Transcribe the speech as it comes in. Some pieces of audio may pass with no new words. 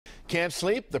Can't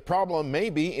sleep? The problem may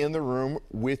be in the room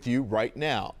with you right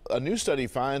now. A new study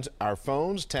finds our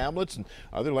phones, tablets, and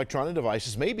other electronic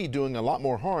devices may be doing a lot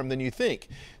more harm than you think.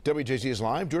 WJZ is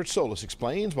live. George Solis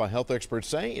explains why health experts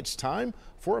say it's time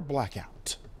for a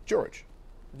blackout. George.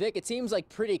 Vic, it seems like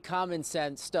pretty common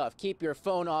sense stuff. Keep your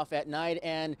phone off at night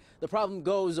and the problem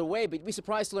goes away, but you'd be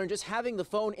surprised to learn just having the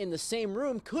phone in the same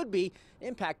room could be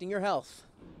impacting your health.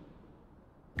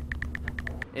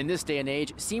 In this day and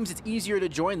age, it seems it's easier to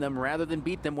join them rather than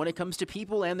beat them when it comes to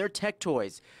people and their tech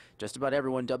toys. Just about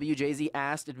everyone WJZ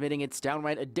asked admitting it's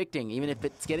downright addicting, even if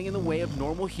it's getting in the way of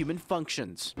normal human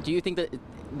functions. Do you think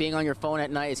that being on your phone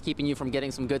at night is keeping you from getting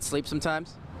some good sleep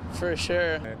sometimes? For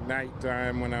sure. At night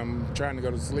time when I'm trying to go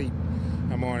to sleep,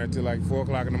 I'm on it till like 4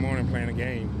 o'clock in the morning playing a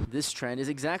game. This trend is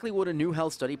exactly what a new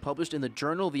health study published in the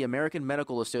journal of the American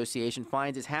Medical Association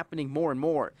finds is happening more and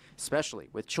more, especially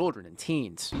with children and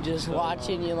teens. You just watch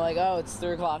it and you're like, oh, it's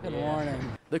 3 o'clock in the morning.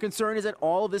 The concern is that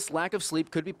all of this lack of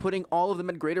sleep could be putting all of them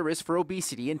at greater risk for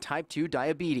obesity and type 2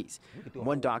 diabetes.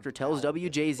 One doctor tells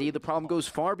WJZ the problem goes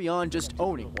far beyond just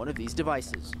owning one of these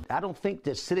devices. I don't think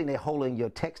that sitting there holding your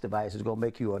text device is going to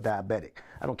make you a diabetic.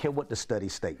 I don't care what the study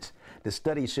states. The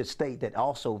study should state that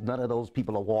also none of those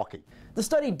people are walking. The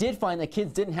study did find that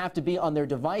kids didn't have to be on their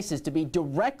devices to be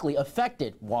directly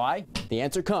affected. Why? The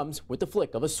answer comes with the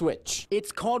flick of a switch.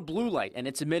 It's called blue light, and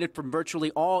it's emitted from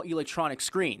virtually all electronic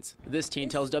screens. This teen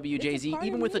tells WJZ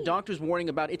even with the doctor's warning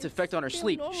about its effect on her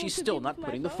sleep, she's still not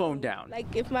putting the phone down.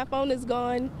 Like, if my phone is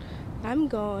gone, I'm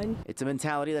gone. It's a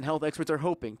mentality that health experts are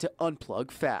hoping to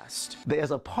unplug fast.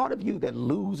 There's a part of you that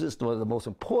loses one of the most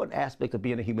important aspects of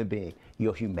being a human being,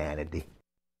 your humanity.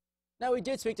 Now, we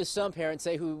did speak to some parents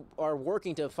who are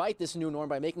working to fight this new norm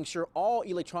by making sure all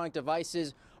electronic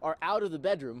devices are out of the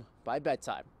bedroom by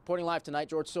bedtime. Reporting live tonight,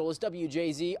 George Solis,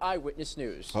 WJZ Eyewitness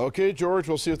News. Okay, George,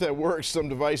 we'll see if that works. Some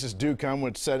devices do come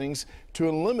with settings to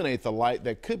eliminate the light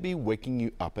that could be waking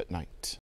you up at night.